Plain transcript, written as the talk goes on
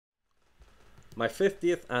My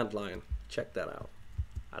 50th antlion. Check that out.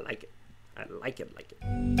 I like it. I like it, like it.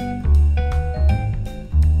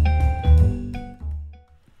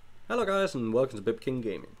 Hello guys, and welcome to BipKing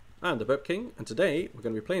Gaming. I'm the BipKing, and today we're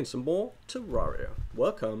going to be playing some more Terraria.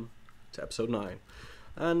 Welcome to episode 9.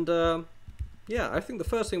 And yeah, I think the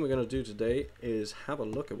first thing we're going to do today is have a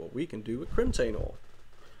look at what we can do with Crimtane ore.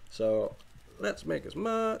 So let's make as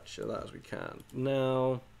much of that as we can.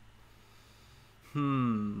 Now,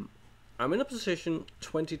 I'm in a position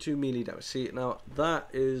 22 melee damage. See, now that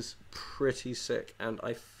is pretty sick, and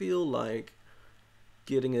I feel like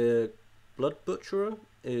getting a blood butcherer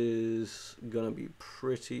is gonna be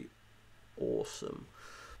pretty awesome.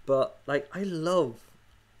 But like, I love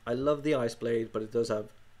the ice blade, but it does have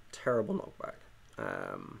terrible knockback.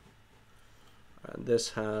 And this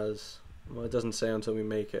has, well, it doesn't say until we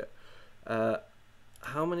make it.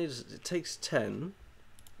 How many does it takes 10?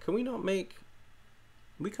 Can we not make?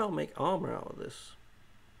 We can't make armor out of this.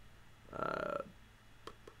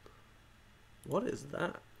 What is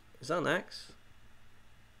that? Is that an axe?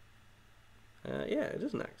 Yeah, it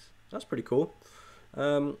is an axe. That's pretty cool.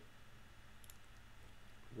 What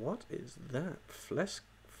is that? Flesh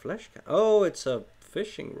oh, it's a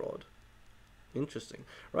fishing rod. Interesting.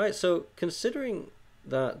 Right, so considering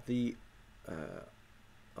that the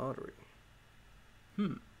artery.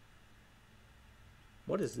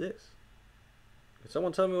 What is this? Can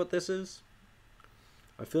someone tell me what this is?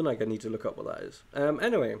 I feel like I need to look up what that is.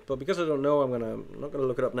 Anyway, but because I don't know, I'm not gonna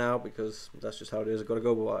look it up now because that's just how it is. I gotta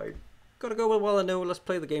go with what I know. Let's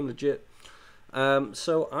play the game legit.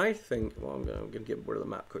 So I think, well, I'm gonna get rid of the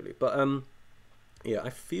map quickly, but yeah,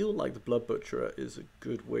 I feel like the blood butcherer is a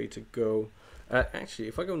good way to go. Actually,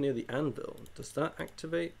 if I go near the anvil, does that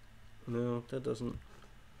activate? No, that doesn't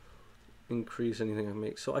increase anything I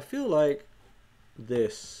make. So I feel like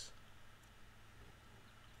this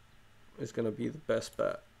is going to be the best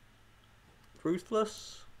bet.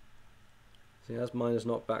 Ruthless. See, that's minus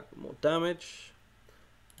knockback, but more damage.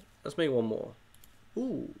 Let's make one more.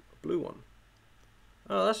 Ooh, a blue one.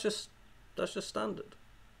 Oh, that's just standard.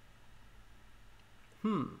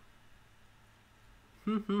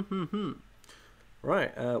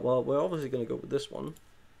 Right. Well, we're obviously going to go with this one.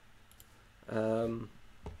 And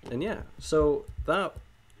yeah, so that,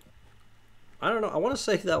 I don't know. I want to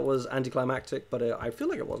say that was anticlimactic, but I feel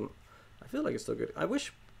like it wasn't. I feel like it's still good. I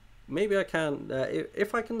wish maybe I can,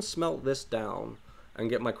 if I can smelt this down and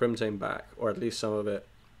get my Crimtane back, or at least some of it,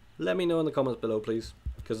 let me know in the comments below, please,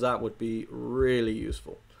 because that would be really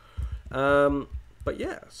useful. But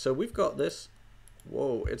yeah, so we've got this.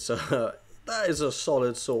 Whoa, it's a that is a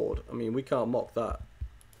solid sword. I mean, we can't mock that.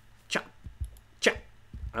 Chop, chop.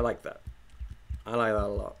 I like that. I like that a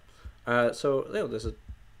lot. So you know, there's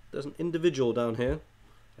an individual down here,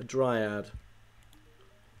 a dryad.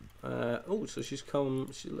 Oh, so she's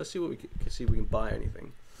come. Let's see what we can see if we can buy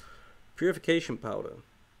anything. Purification powder.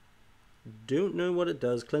 Don't know what it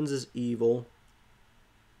does. Cleanses evil.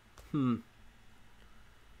 Not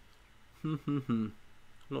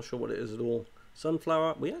sure what it is at all.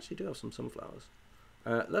 Sunflower. We actually do have some sunflowers.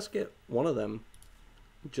 Let's get one of them,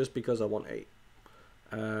 just because I want 8.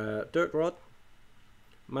 Dirt rod.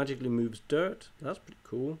 Magically moves dirt. That's pretty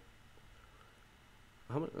cool.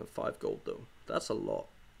 How much? 5 gold though. That's a lot.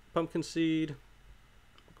 Pumpkin seed,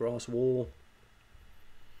 grass wall,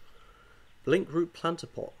 blink root planter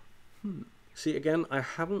pot. See, again, I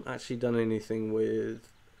haven't actually done anything with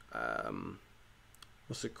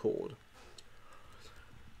what's it called?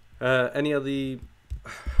 Any of the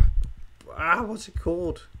what's it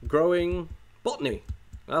called? Growing botany.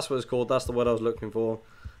 That's what it's called. That's the word I was looking for.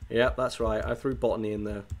 Yeah, that's right. I threw botany in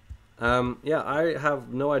there. Yeah, I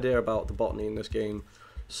have no idea about the botany in this game,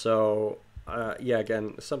 so. Yeah,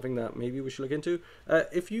 again, something that maybe we should look into.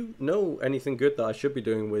 If you know anything good that I should be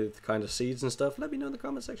doing with kind of seeds and stuff, let me know in the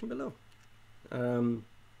comment section below.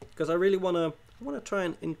 Because I really want to try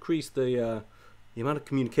and increase the amount of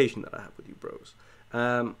communication that I have with you bros.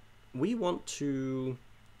 We want to.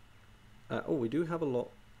 Oh, we do have a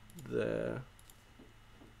lot there.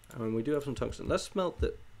 I mean, we do have some tungsten. Let's smelt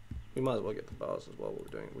it. We might as well get the bars as well. What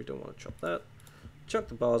we're doing. We don't want to chop that. Chuck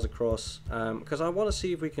the bars across, because I want to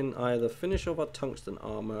see if we can either finish off our tungsten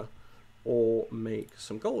armor or make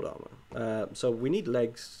some gold armor. So we need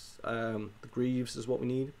legs. The greaves is what we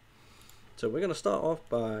need. So we're going to start off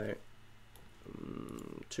by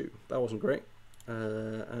 2. That wasn't great.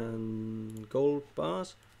 And gold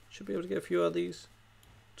bars. Should be able to get a few of these.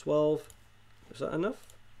 12. Is that enough?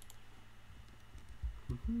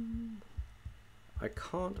 I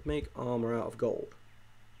can't make armor out of gold,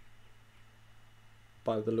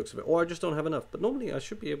 by the looks of it, or I just don't have enough. But normally I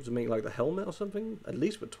should be able to make like the helmet or something, at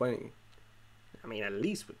least with 20. I mean, at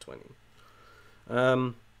least with 20.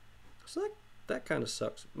 So that kind of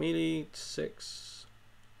sucks. Melee 6,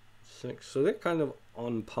 6. So they're kind of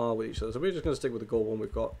on par with each other. So we're just going to stick with the gold one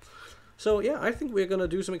we've got. So yeah, I think we're going to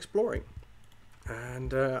do some exploring.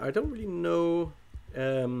 And I don't really know.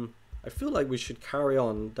 I feel like we should carry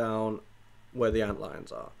on down where the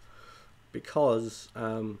antlions are, because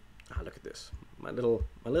look at this, my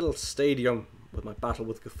little stadium with my battle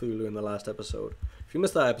with Cthulhu in the last episode. If you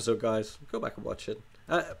missed that episode, guys, go back and watch it.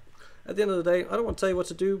 At the end of the day, I don't want to tell you what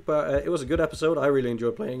to do, but it was a good episode. I really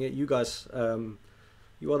enjoyed playing it. You guys,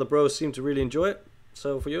 you other bros, seem to really enjoy it.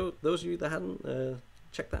 So for you, those of you that hadn't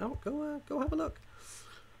checked that out, go have a look,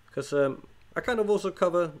 because I kind of also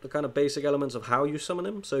cover the kind of basic elements of how you summon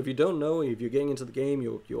him. So if you don't know, if you're getting into the game,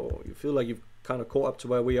 you feel like you've kind of caught up to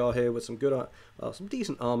where we are here with some good, some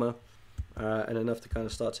decent armor, and enough to kind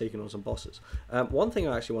of start taking on some bosses. One thing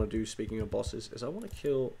I actually want to do, speaking of bosses, is I want to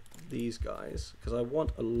kill these guys, because I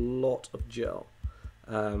want a lot of gel.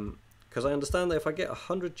 Because I understand that if I get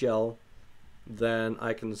 100 gel, then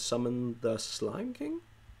I can summon the Slime King?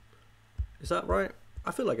 Is that right?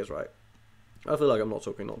 I feel like it's right. I feel like I'm not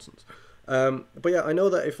talking nonsense. But yeah, I know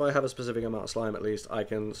that if I have a specific amount of slime, at least, I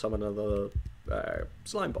can summon another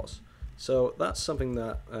slime boss. So that's something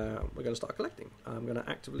that we're going to start collecting. I'm going to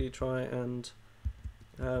actively try and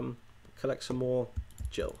collect some more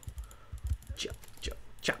gel. Chop, chop,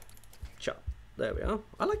 chop, chop. There we are.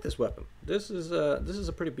 I like this weapon. This is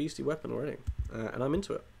a pretty beastly weapon already, and I'm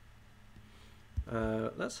into it.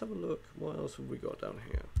 Let's have a look. What else have we got down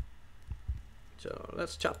here? So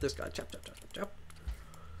let's chop this guy. Chop, chop, chop, chop, chop.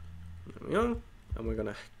 There we are, and we're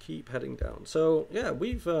gonna keep heading down. So yeah,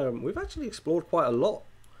 we've actually explored quite a lot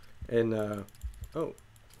in my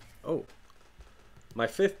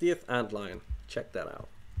 50th antlion. Check that out.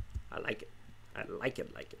 I like it. I like it.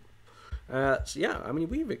 So yeah, I mean,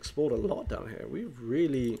 we've explored a lot down here. We've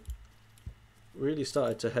really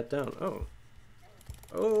started to head down.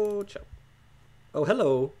 Chap. Oh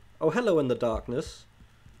hello in the darkness.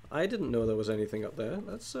 I didn't know there was anything up there.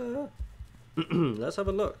 Let's let's have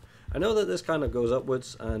a look. I know that this kind of goes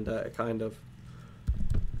upwards, and it kind of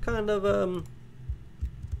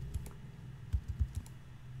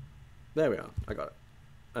there we are. I got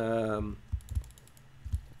it.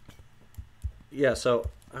 Yeah. So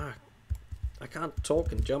I can't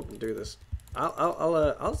talk and jump and do this.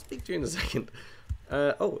 I'll speak to you in a second.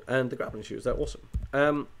 And the grappling shoes, they're awesome.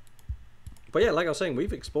 But yeah, like I was saying,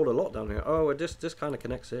 we've explored a lot down here. Oh, this kind of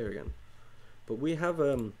connects here again. But we have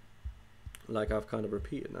like I've kind of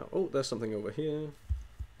repeated now. Oh, there's something over here.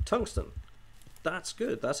 Tungsten. That's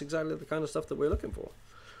good. That's exactly the kind of stuff that we're looking for.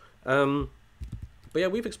 But yeah,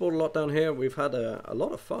 we've explored a lot down here. We've had a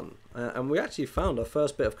lot of fun. And we actually found our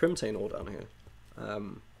first bit of Crimtane ore down here.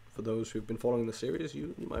 For those who've been following the series,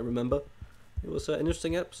 you might remember. It was an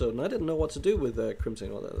interesting episode, and I didn't know what to do with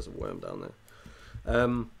Crimtane ore. There's a worm down there.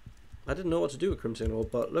 I didn't know what to do with Crimtane ore,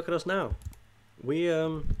 but look at us now. We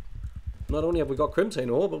not only have we got Crimtane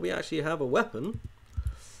ore, but we actually have a weapon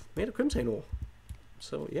made of Crimtane ore.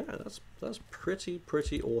 So yeah, that's pretty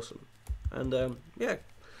awesome. And yeah,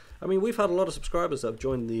 I mean, we've had a lot of subscribers that have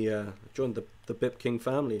joined the BipKing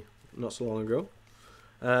family not so long ago.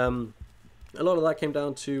 A lot of that came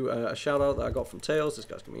down to a shout out that I got from Tails. This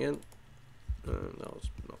guy's coming in. That was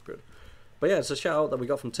not good. But yeah, it's a shout out that we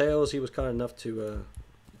got from Tails. He was kind enough to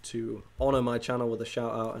honor my channel with a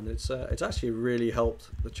shout out, and it's actually really helped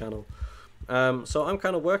the channel. So I'm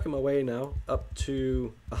kind of working my way now up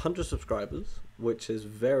to 100 subscribers, which is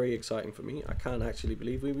very exciting for me. I can't actually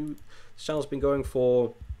believe this channel's been going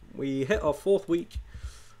for. We hit our 4th week.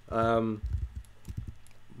 When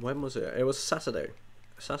was it? It was Saturday.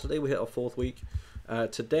 Saturday we hit our 4th week.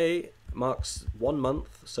 Today marks 1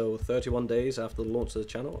 month, so 31 days after the launch of the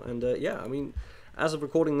channel. And yeah, I mean, as of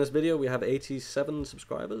recording this video, we have 87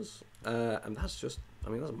 subscribers, and that's just, I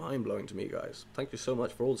mean, that's mind-blowing to me, guys. Thank you so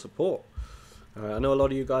much for all the support. I know a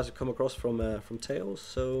lot of you guys have come across from Tails,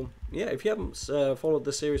 so yeah, if you haven't followed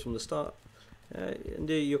this series from the start, and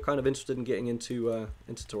you're kind of interested in getting into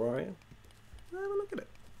Terraria, have a look at it.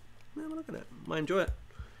 Have a look at it. Might enjoy it.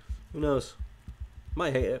 Who knows?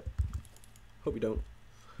 Might hate it. Hope you don't.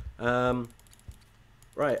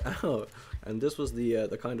 Right. Oh, and this was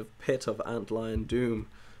the kind of pit of antlion doom.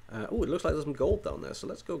 Oh, it looks like there's some gold down there, so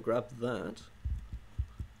let's go grab that.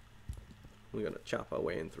 We're gonna chop our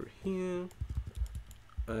way in through here.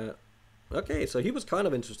 Okay, so he was kind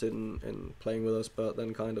of interested in playing with us, but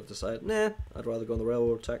then kind of decided, nah, I'd rather go on the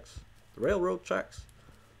railroad tracks. The railroad tracks?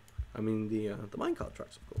 I mean the minecart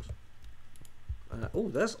tracks, of course. Oh,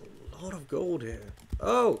 there's a lot of gold here.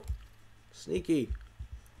 Oh, sneaky,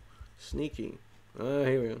 sneaky.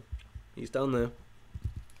 Here we go. He's down there.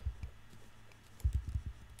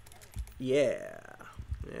 Yeah.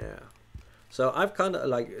 Yeah. So I've kind of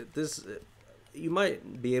like this. You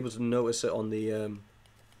might be able to notice it on the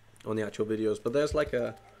actual videos, but there's like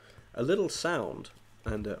a little sound,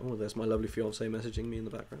 and oh, there's my lovely fiance messaging me in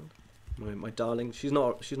the background. My darling. She's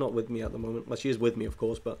not with me at the moment. Well, she is with me, of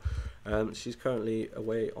course, but she's currently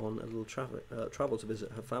away on a little travel to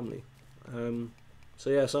visit her family.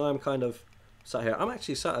 So yeah, so I'm kind of sat here. I'm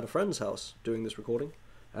actually sat at a friend's house doing this recording.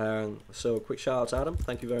 So quick shout out to Adam.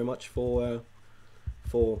 Thank you very much for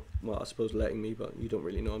well, I suppose letting me, but you don't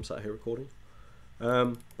really know I'm sat here recording.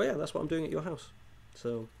 But yeah, that's what I'm doing at your house.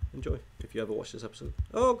 So enjoy if you ever watch this episode.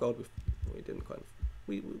 Oh God, we didn't quite.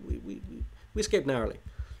 We escaped narrowly.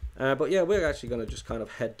 But yeah, we're actually going to just kind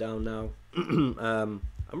of head down now. I'm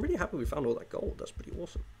really happy we found all that gold. That's pretty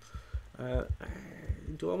awesome.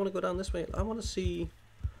 Do I want to go down this way? I want to see.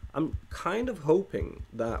 I'm kind of hoping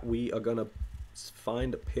that we are going to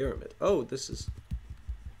find a pyramid. Oh, this is.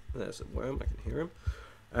 There's a worm. I can hear him.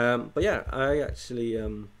 But yeah, I'm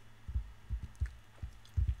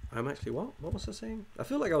actually what? What was I saying? I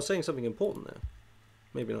feel like I was saying something important there.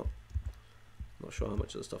 Maybe not. Not sure how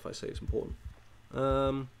much of the stuff I say is important.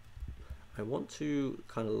 I want to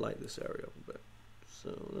kind of light this area up a bit. So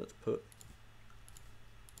let's put.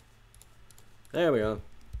 There we are.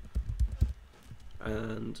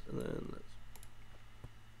 And then let's.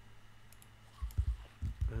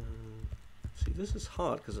 See, this is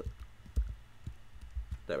hard because.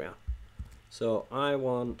 There we are. So I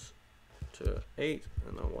want to 8,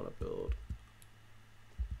 and I want to build.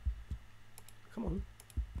 Come on.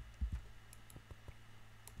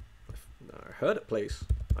 I heard it place.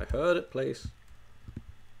 I heard it place.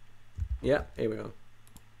 Yeah, here we are.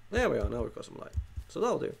 There we are. Now we've got some light. So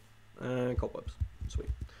that'll do. And cobwebs.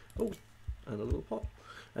 Sweet. Oh, and a little pot.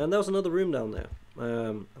 And there was another room down there.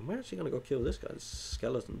 And we're actually going to go kill this guy, this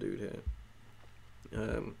skeleton dude here.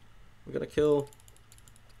 We're going to kill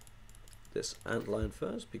this antlion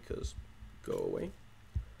first because go away.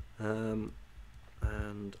 And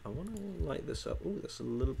I want to light this up. Oh, there's a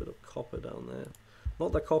little bit of copper down there.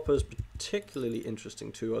 Not that copper is particularly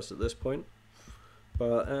interesting to us at this point,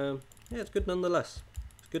 but yeah, it's good nonetheless.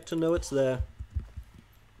 It's good to know it's there.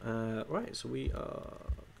 Right, so we are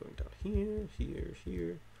going down here.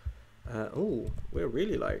 Oh, we're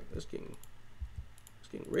really like it's getting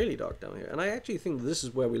really dark down here, and I actually think this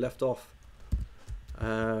is where we left off.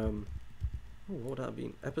 Oh, what would that have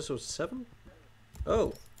been? Episode 7?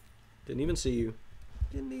 Oh, didn't even see you.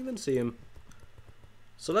 Didn't even see him.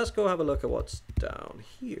 So let's go have a look at what's down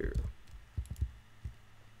here.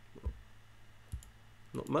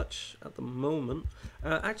 Not much at the moment.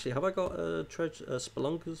 Actually, have I got a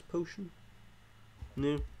Spelunker's potion?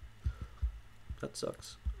 No. That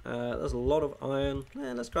sucks. There's a lot of iron.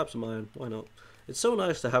 Let's grab some iron. Why not? It's so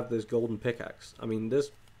nice to have this golden pickaxe. I mean,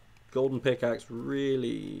 this golden pickaxe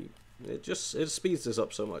really... It speeds this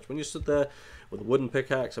up so much. When you stood there with a wooden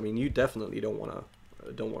pickaxe, I mean, you definitely don't want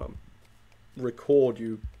to record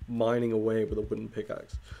you mining away with a wooden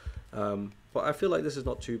pickaxe. But I feel like this is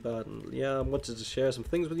not too bad, and yeah, I wanted to share some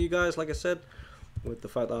things with you guys, like I said, with the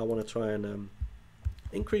fact that I want to try and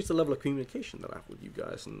increase the level of communication that I have with you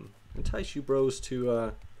guys and entice you bros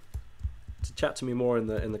to chat to me more in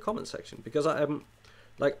the comment section, because I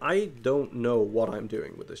don't know what I'm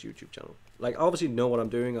doing with this YouTube channel. Like, I obviously know what I'm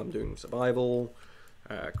doing. I'm doing survival,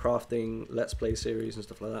 crafting, let's play series and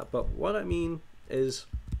stuff like that, but what I mean is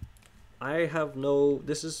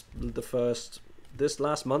this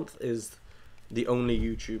last month is the only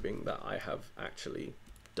YouTubing that I have actually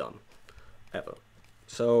done ever.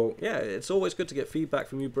 So yeah, it's always good to get feedback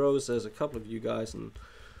from you bros. There's a couple of you guys, and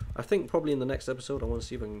I think probably in the next episode I want to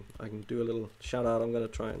see if I can do a little shout out. I'm going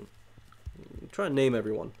to try and name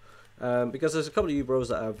everyone, because there's a couple of you bros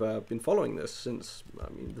that have been following this since, I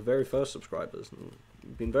mean, the very first subscribers, and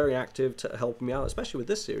been very active to help me out, especially with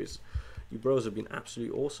this series. You bros have been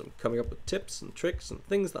absolutely awesome, coming up with tips and tricks and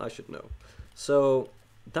things that I should know. So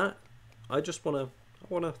that I just want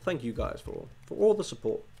to thank you guys for all the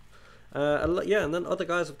support. Yeah, and then other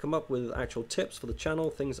guys have come up with actual tips for the channel,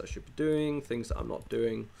 things I should be doing, things that I'm not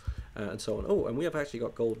doing, and so on. Oh, and we have actually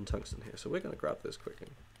got gold and tungsten here, so we're going to grab this quickly.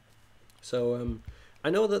 So I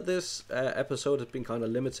know that this episode has been kind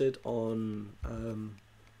of limited on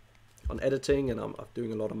editing, and I'm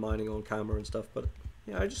doing a lot of mining on camera and stuff, but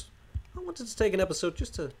yeah, I wanted to take an episode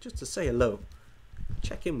just to say hello,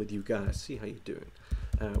 check in with you guys, see how you're doing.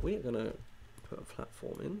 We are gonna put a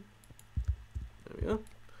platform in. There we go,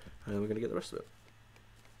 and we're gonna get the rest of it.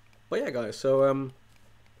 But yeah, guys. So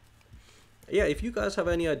yeah, if you guys have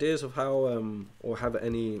any ideas of how or have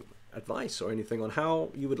any advice or anything on how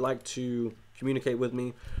you would like to communicate with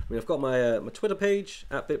me. I mean, I've got my my Twitter page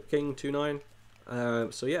at BipKing29.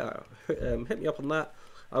 So yeah, hit me up on that.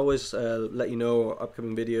 I always let you know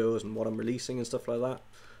upcoming videos and what I'm releasing and stuff like that.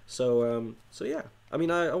 So so yeah, I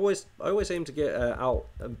mean, I always aim to get out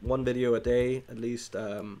one video a day at least.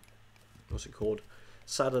 What's it called?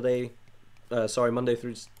 Saturday. Sorry, Monday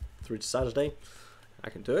through to Saturday. I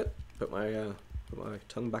can do it. Put my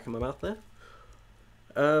tongue back in my mouth there.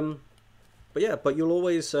 But yeah, but you'll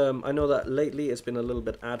always. I know that lately it's been a little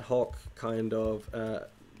bit ad hoc, kind of.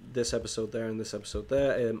 This episode there and this episode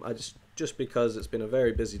there. I just because it's been a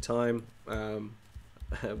very busy time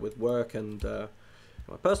with work and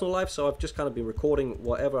my personal life, so I've just kind of been recording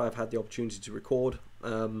whatever I've had the opportunity to record,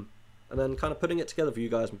 and then kind of putting it together for you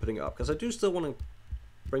guys and putting it up, because I do still want to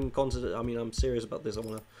bring content. I mean, I'm serious about this. I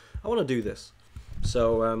want to do this.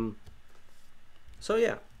 So so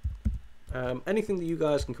yeah, anything that you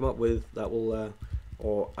guys can come up with that will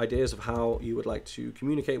or ideas of how you would like to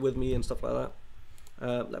communicate with me and stuff like that,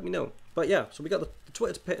 let me know. But yeah, so we got the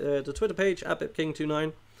Twitter page at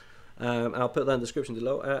BipKing29. I'll put that in the description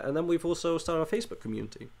below, and then we've also started a Facebook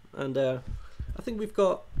community, and I think we've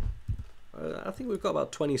got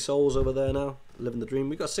about 20 souls over there now, living the dream.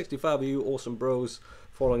 We've got 65 of you awesome bros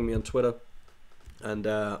following me on Twitter and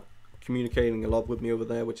communicating a lot with me over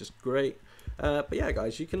there, which is great. But yeah,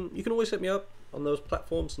 guys, you can always hit me up on those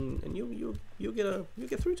platforms, and you'll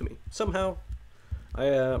get through to me somehow.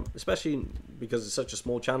 Especially because it's such a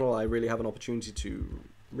small channel, I really have an opportunity to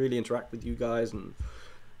really interact with you guys and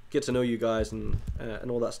get to know you guys and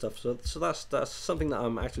all that stuff. So that's something that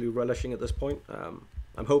I'm actually relishing at this point.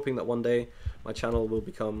 I'm hoping that one day my channel will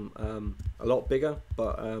become a lot bigger,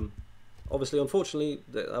 but obviously, unfortunately,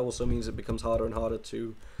 that also means it becomes harder and harder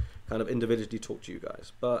to kind of individually talk to you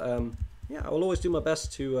guys. But yeah, I will always do my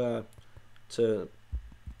best to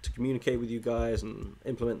communicate with you guys and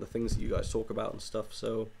implement the things that you guys talk about and stuff.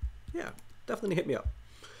 So yeah, definitely hit me up.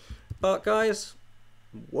 But guys,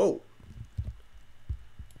 whoa.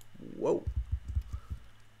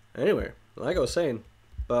 Anyway, like I was saying,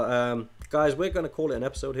 but guys, we're going to call it an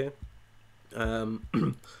episode here.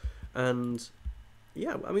 And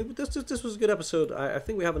yeah, I mean, this was a good episode. I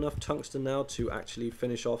think we have enough tungsten now to actually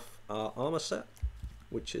finish off our armor set,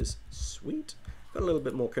 which is sweet. Got a little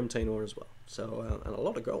bit more crimtane ore as well, so and a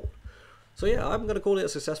lot of gold. So yeah, I'm going to call it a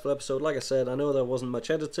successful episode. Like I said, I know there wasn't much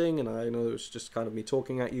editing, and I know it was just kind of me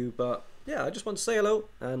talking at you, but yeah, I just want to say hello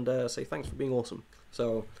and say thanks for being awesome.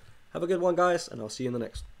 So have a good one, guys, and I'll see you in the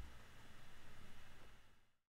next.